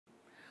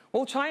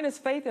Well, China's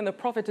faith in the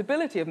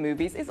profitability of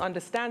movies is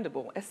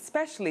understandable,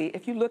 especially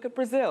if you look at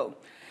Brazil.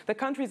 The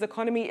country's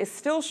economy is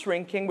still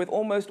shrinking, with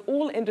almost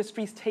all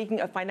industries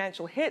taking a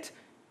financial hit,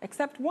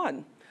 except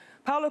one.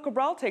 Paulo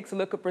Cabral takes a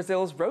look at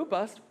Brazil's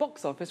robust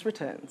box office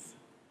returns.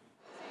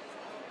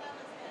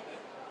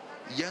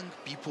 Young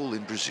people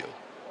in Brazil,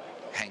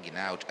 hanging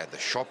out at the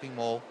shopping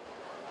mall,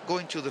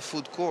 going to the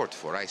food court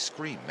for ice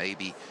cream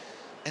maybe,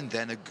 and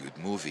then a good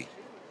movie.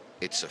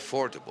 It's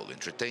affordable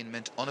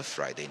entertainment on a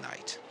Friday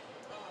night.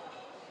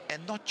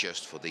 And not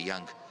just for the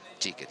young.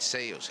 Ticket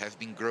sales have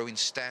been growing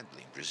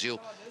steadily in Brazil,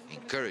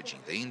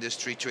 encouraging the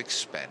industry to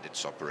expand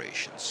its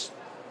operations.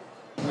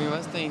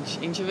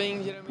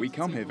 We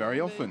come here very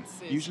often,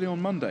 usually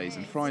on Mondays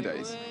and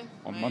Fridays.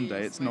 On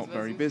Monday it's not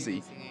very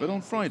busy, but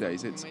on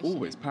Fridays it's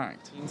always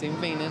packed.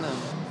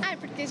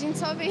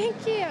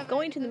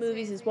 Going to the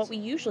movies is what we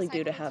usually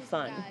do to have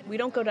fun. We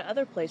don't go to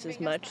other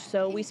places much,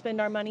 so we spend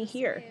our money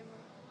here.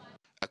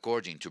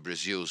 According to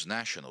Brazil's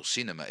National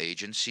Cinema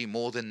Agency,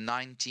 more than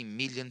 90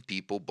 million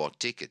people bought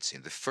tickets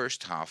in the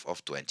first half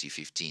of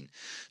 2015,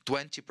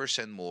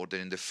 20% more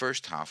than in the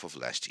first half of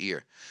last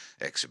year.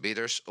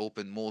 Exhibitors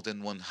opened more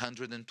than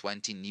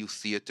 120 new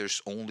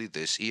theaters only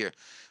this year,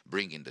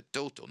 bringing the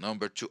total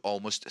number to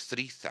almost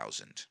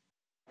 3,000.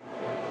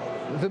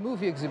 The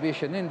movie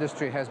exhibition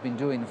industry has been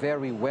doing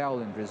very well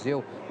in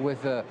Brazil,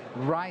 with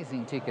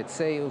rising ticket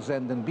sales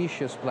and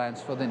ambitious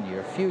plans for the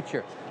near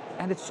future.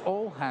 And it's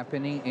all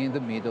happening in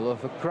the middle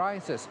of a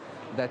crisis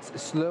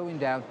that's slowing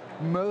down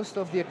most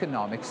of the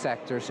economic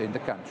sectors in the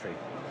country.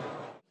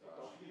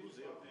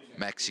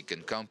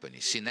 Mexican company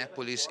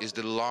Cinépolis is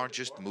the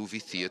largest movie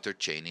theater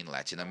chain in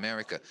Latin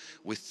America,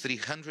 with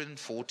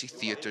 340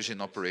 theaters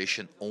in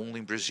operation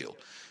only in Brazil.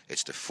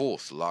 It's the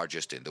fourth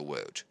largest in the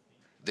world.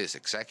 This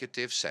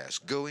executive says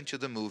going to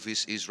the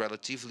movies is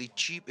relatively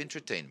cheap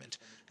entertainment,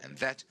 and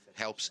that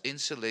helps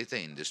insulate the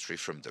industry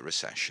from the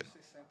recession.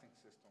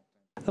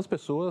 As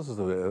pessoas,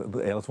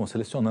 elas vão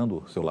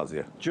selecionando seu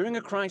lazer. During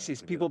a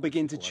crisis, people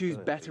begin to choose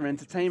better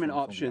entertainment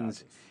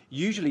options.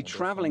 Usually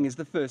traveling is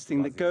the first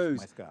thing that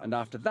goes, and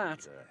after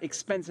that,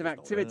 expensive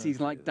activities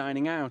like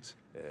dining out.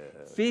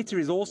 Theatre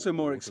is also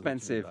more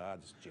expensive.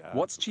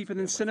 What's cheaper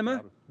than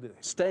cinema?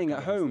 Staying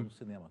at home.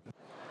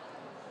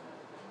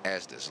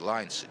 As this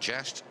line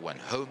suggests, when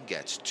home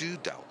gets too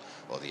dull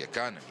or the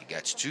economy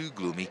gets too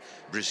gloomy,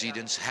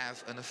 Brazilians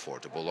have an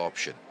affordable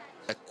option: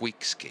 a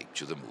quick escape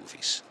to the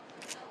movies.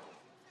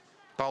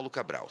 Paulo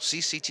Cabral,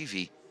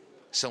 CCTV,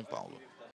 São Paulo.